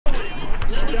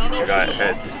You got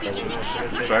heads.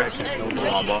 Right?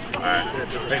 Long ball. Alright.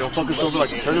 Hey, don't fucking score for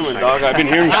like a tournament, dog. I've been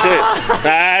hearing shit.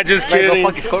 Ah, just kidding. Hey, go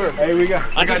fucking score. Hey, we got.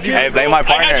 Hey, blame my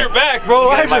partner. I got your back, bro.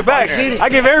 I got your back. I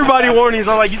give everybody warnings.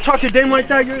 I'm like, you talk to Dame like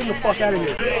that, you're the fuck out of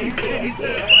here.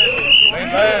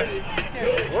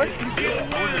 What?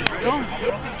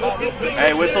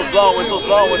 Hey, whistles blow, whistles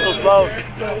blow, whistles blow.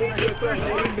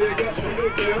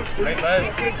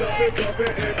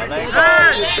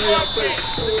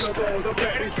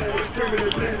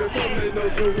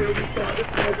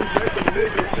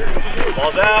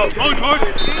 Ball's out. Go, George.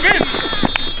 Spin.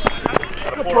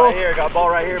 Got ball right here, got ball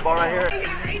right here, ball right here.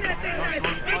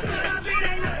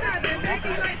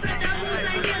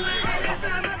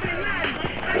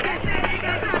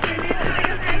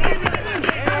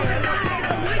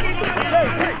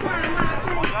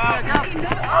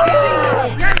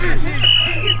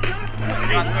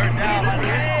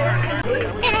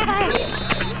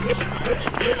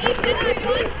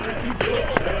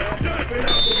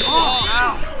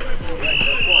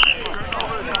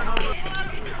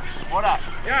 What up?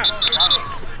 Yeah.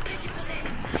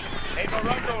 Hey, no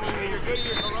run zone in here. You're good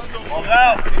here. No run zone. Ball's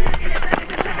out.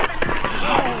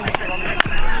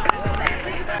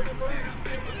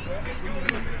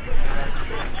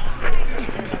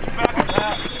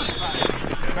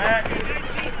 Back.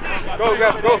 Go, go,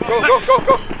 go, go, go, go,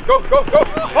 go, go, go, go.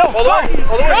 Hold on,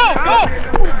 hold on. Go, go.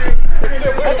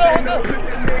 Hold on.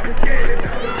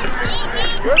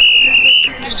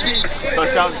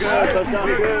 Touchdown's good, touchdown's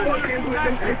good.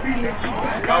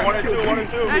 Got 1 and 2, 1 and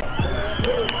 2.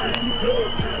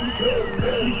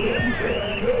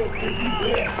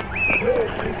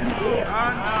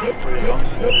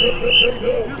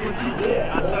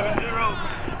 Got 7-0.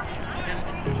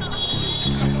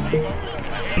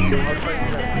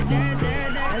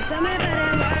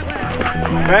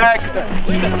 Back.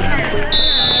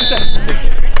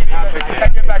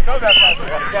 Get back, go that fast.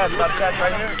 Catch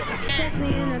right here.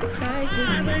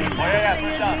 Oh yeah,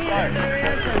 push out, start.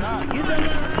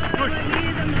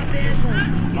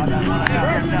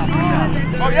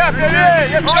 Oh yes, it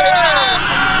is. Yes,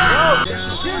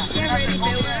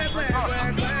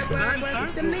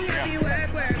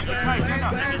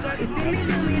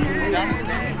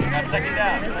 Second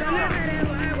down.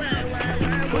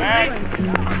 Back.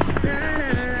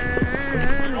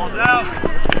 Ball's out.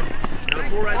 Got a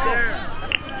pull right there.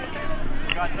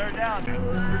 You got third down. 10.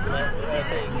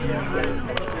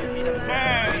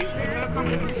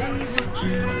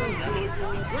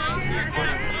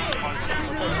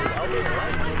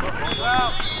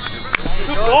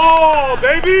 Good ball,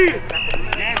 baby.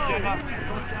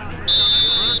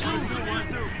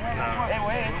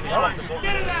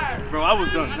 Bro, I was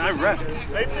done. I repped.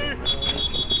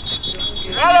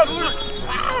 Got him!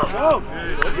 Go.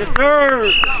 Yes,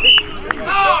 sir.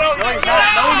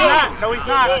 No, he's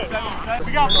not.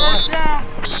 We got first down.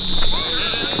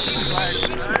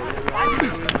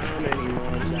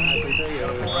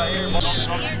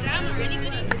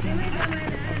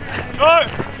 Good.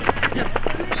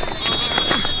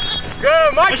 Good,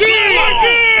 Mikey.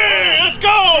 Let's go.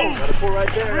 Got a pull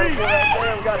right there.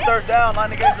 We got third down. Line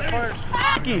to get the first.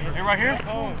 Mikey. Hey, right here.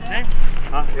 Oh, Dave.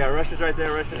 Huh? Yeah, rush is right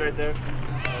there. Rush is right there.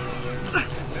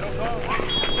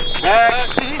 Back.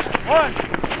 1,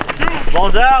 2.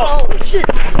 Ball's out. Oh, shit.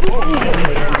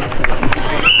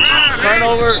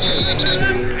 Turnover.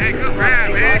 Hey, good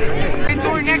grab, man.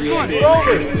 Next one.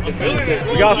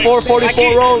 We got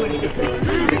 4:44 rolling.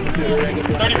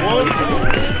 31.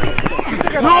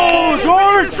 No,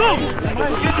 George! Go!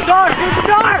 Get the dart! Get the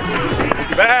dart!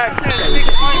 Back.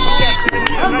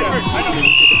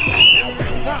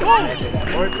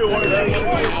 1 and 2, 1 and 2.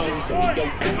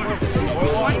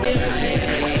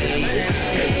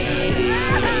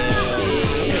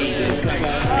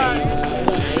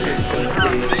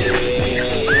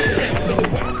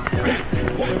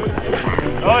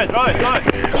 Throw it, throw it, throw it.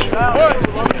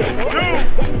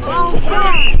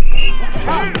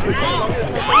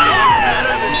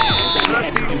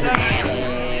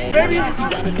 1, 2, baby.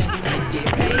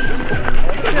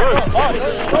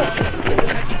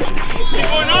 Keep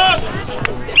going up!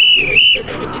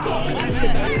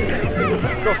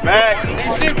 Go back.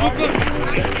 Same shit, Buka.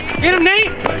 Get him,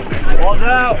 Nate! Ball's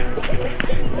out.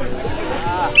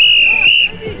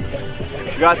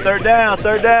 You got third down,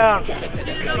 third down.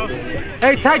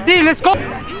 Hey, tight D, let's go!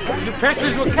 The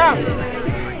pressures will count.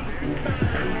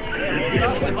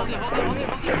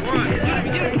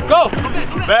 Go!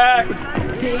 Back.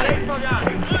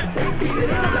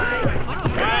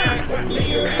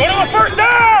 Go to the first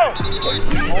down!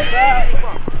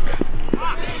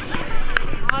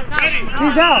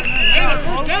 He's out. Hey, the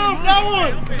first down, that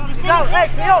one. He's out. Hey,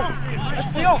 Theo. That's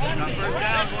Theo.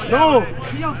 No.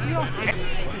 Theo.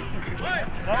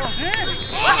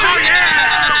 Oh,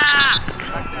 yeah!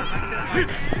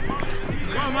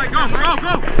 Go, Mike, go!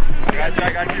 I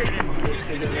got you.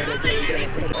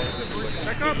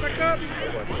 Back up.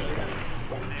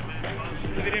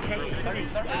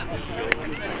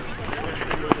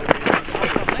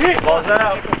 Ball's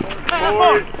out.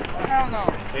 Forward.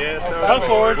 Yes, sir.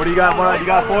 Forward. What do you got, Mona? You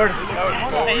got forward?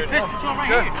 Hey, he pissed it to him right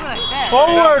here.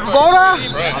 Forward, Mona!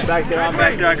 I'm back there.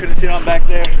 I couldn't see it. I'm back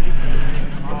there.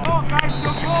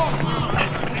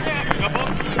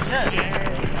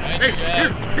 Hey, here.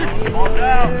 Ball's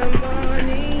out.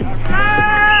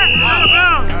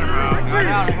 I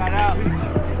got out. He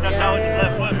stepped out with his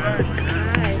left foot first.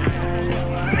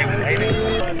 We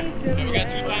got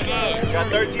 2 timeouts. We got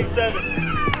 13-7.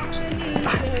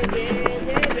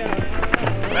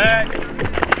 Back.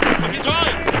 Give me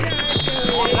time.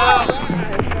 Ball's out.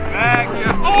 Back.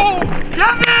 Oh,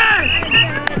 Kevin!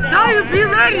 Now you be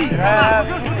ready.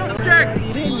 Check.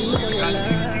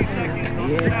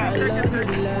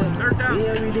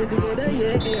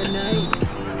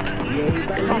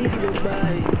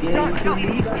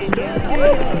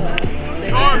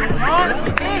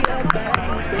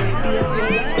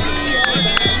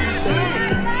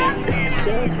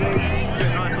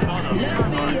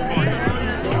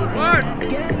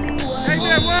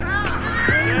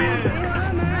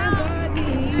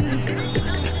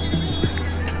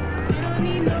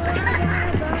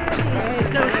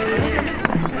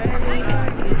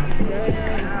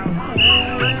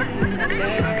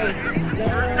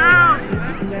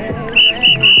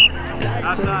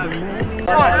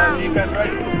 Defense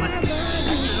ready.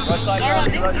 Rush line, you're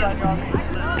on me. Rush line, you're on me.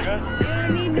 Good.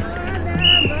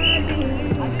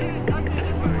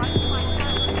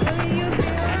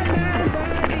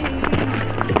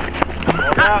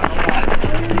 Out.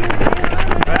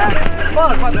 Back.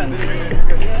 Fuck, my bad.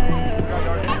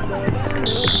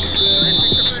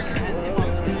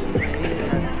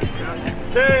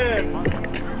 Good.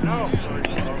 No.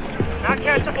 Not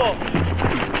catchable.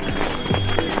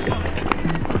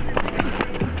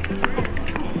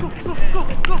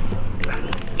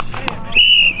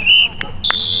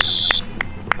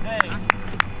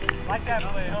 Like that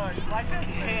play, huh? You like that?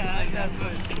 Yeah, I like that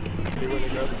play.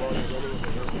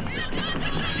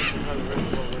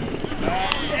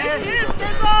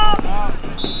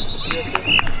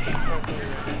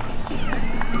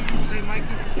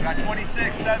 We got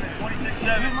 26-7,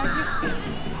 26-7.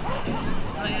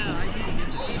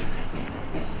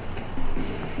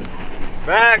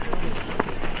 Back.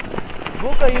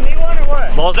 Buka, you need one or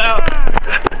what? Ball's out.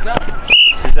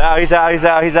 He's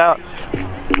out.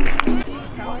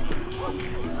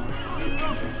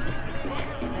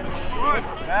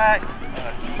 Back.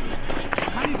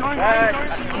 Back.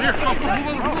 Here,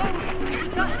 move over.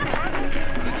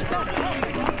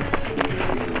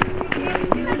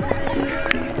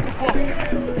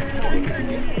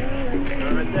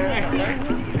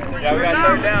 Yeah, we got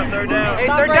third down. Hey,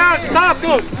 third down. Stop,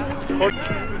 dude.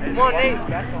 Come on, Nate.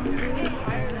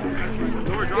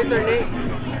 Get there, Nate.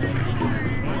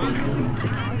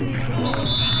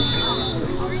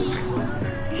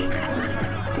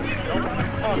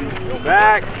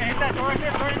 Back.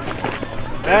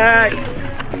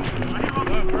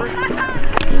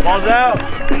 Ball's out.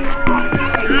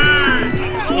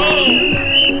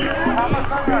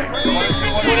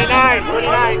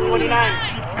 29.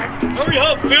 Hurry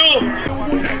up, Phil.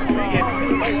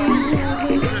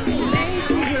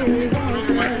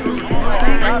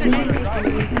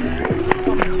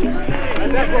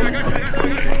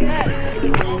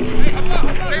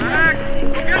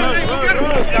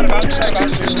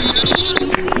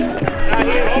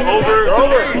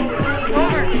 Over.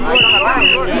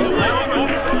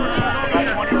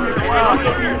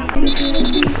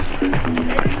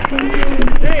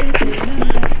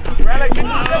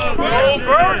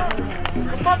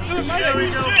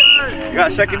 You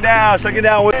got second down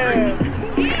with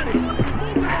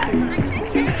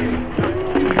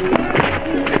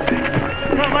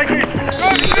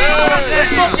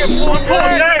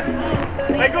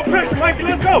Hey, go pressure, Mikey,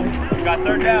 let's go. You got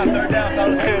third down, that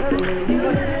was good.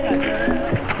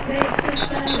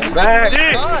 Back.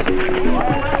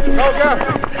 Go.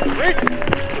 Reach.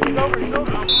 He's over.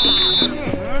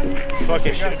 It's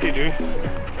fucking shifty, dude.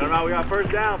 No, we got first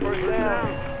down. What's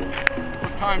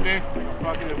time, dude?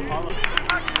 Fucking Apollo.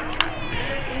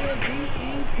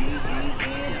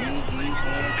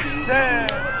 10.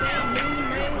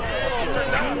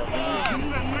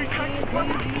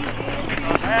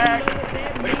 Back.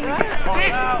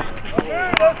 Ball out.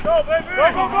 Let's go, baby. Go,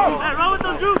 go, go. Hey, run with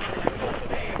them, Juke.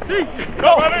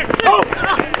 Go, baby. Go.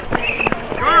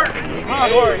 Short.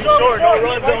 He's short. No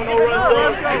run zone, no run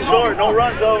zone. He's short, no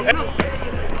run zone.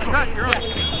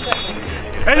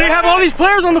 And they have all these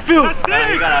players on the field. He got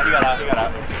out, he got out, he got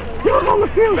out. Get on the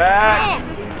field. Back.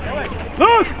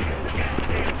 Look.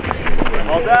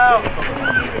 Hold down.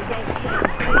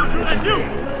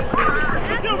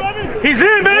 He's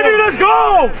in, baby. Let's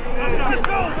go.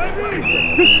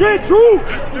 Good shit, Drew.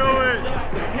 Let's do it.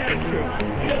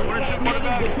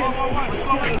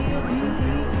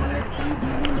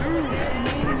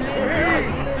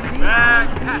 Back.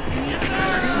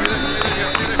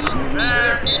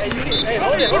 Hey,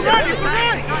 hold it. We're right. We're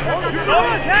right.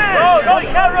 Go, no, he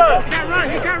can't run. He can't run.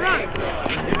 He can't run.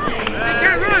 He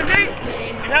can't run, Nate.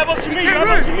 You have what you need. You have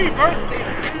what you need, Bert.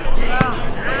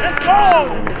 Let's go.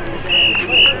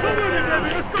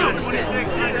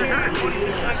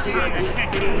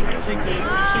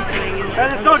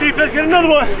 Let's go, defense. Get another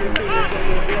one.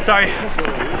 Sorry.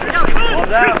 Hold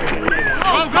down.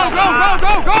 Go, go, go,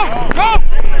 go, go, go,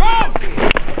 go.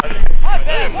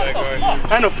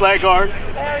 And a flag guard.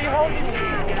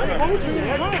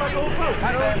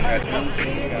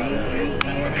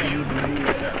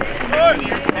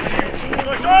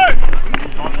 Short.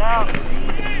 Hold down.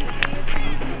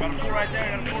 Got a pull right there.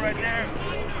 Got a pull right there.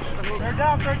 Third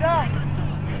down. Third down.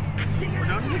 We're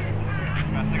done.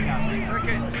 Got second down.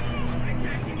 Okay.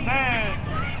 10.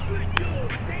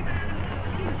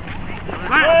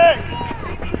 Hey.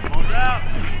 Hold down.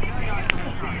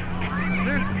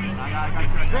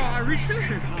 Bro, I reached it.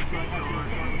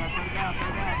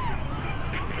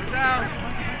 Down.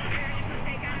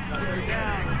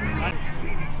 Down.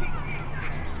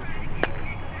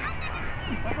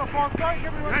 Let's go far start.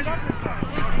 Everyone back this side.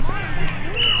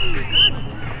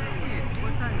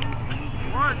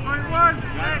 121.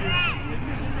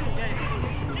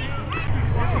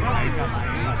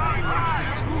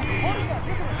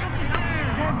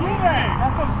 Can't do that.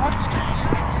 That's what.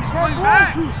 Going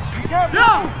back. You can't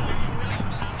No.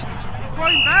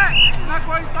 Going back. He's not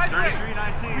going sideways.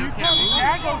 33-19. You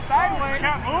can't go sideways. You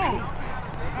can't move.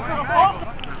 Going back.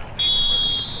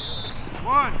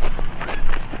 1,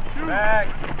 2. Back.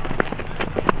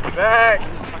 Back.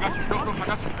 I got you. Go, go. I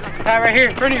got you. Pat right here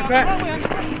in front of you, Pat.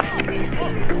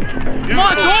 Come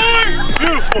on, Thor!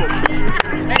 Beautiful.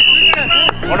 Hey, switch that.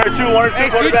 1 or 2, 1 or 2, Hey,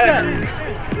 go to switch back. that.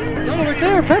 No, right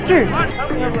there, Patrick. 1, 2.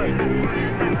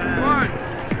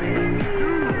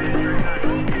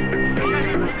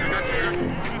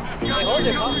 Hold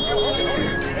it, Mom. You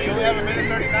only have a minute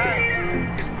 39.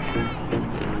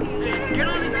 Get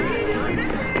on his ass.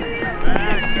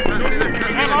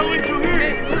 You have all the way through here.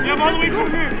 You have all the way through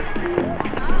here.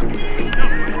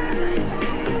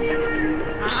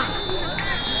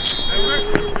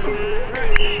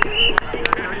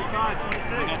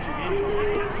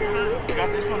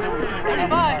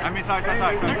 I mean, sorry.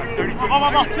 32.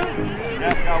 Ball. 2.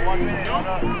 Yeah, we got 1 minute. Hold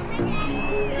up.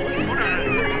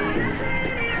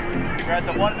 You're at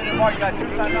the 1 minute mark. You got 2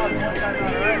 timeouts, 1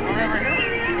 timeout, alright?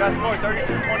 You got score 32-26.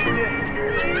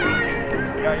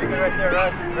 Yeah, you're good right there,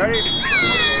 right? Ready?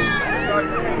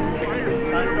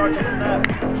 Time starts in the snap.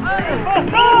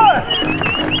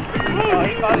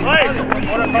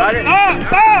 Got it.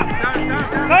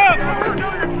 Stop!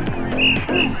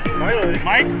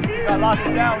 Mike? We got locked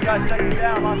it down. We got second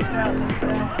down. Locked it down.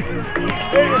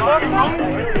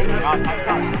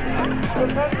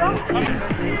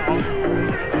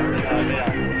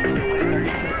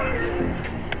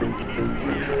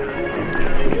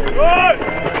 Good!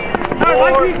 Hey,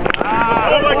 Mikey!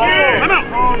 Come out!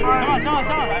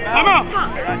 Come out!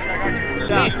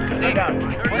 Down.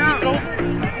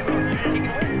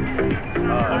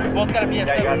 Both gotta be at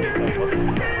 7.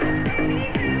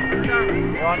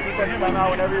 We're on defense timeout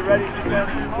whenever you're ready,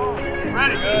 defense.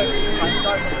 Ready. Good. Time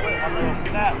starts on the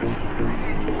snap.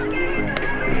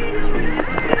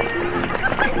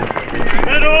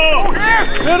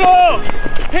 Middle!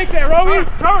 Take that, Roby!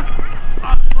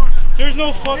 There's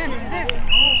no fucking...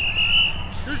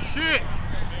 Good shit.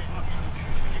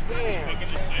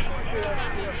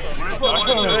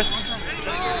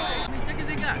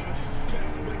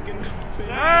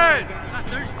 Hey!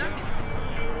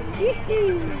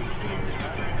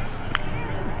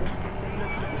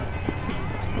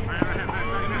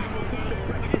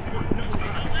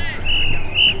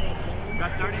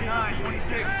 Got 39,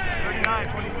 26. 39,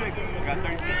 26. Got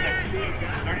 36 seconds.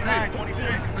 39, 26.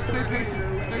 Let's stay patient.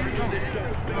 There you go.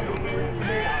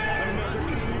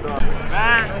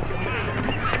 Back.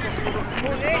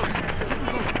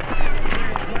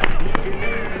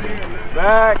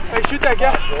 Back. Hey, shoot that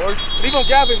Gavin. Leave on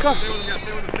Gavin, come.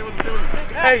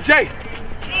 Hey, Jay.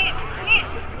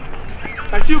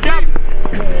 That's you, Cap.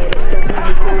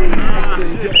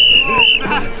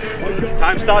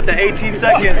 Time stopped at 18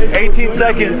 seconds. 18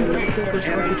 seconds.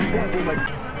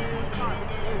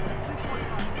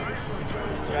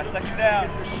 Got second down.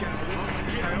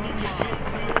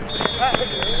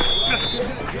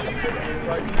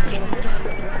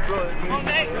 Come on,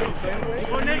 Nate.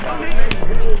 Come on, Nate. Come on,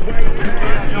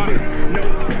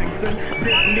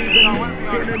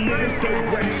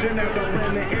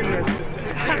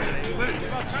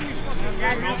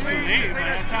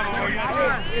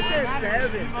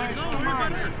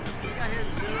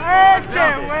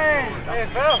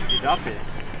 He dropped it.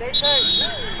 That's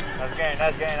game,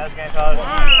 that's game, that's game, fellas.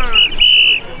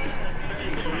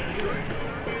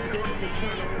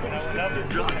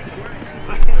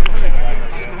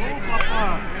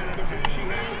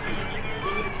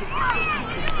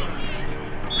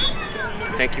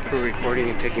 Thank you for recording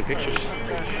and taking pictures.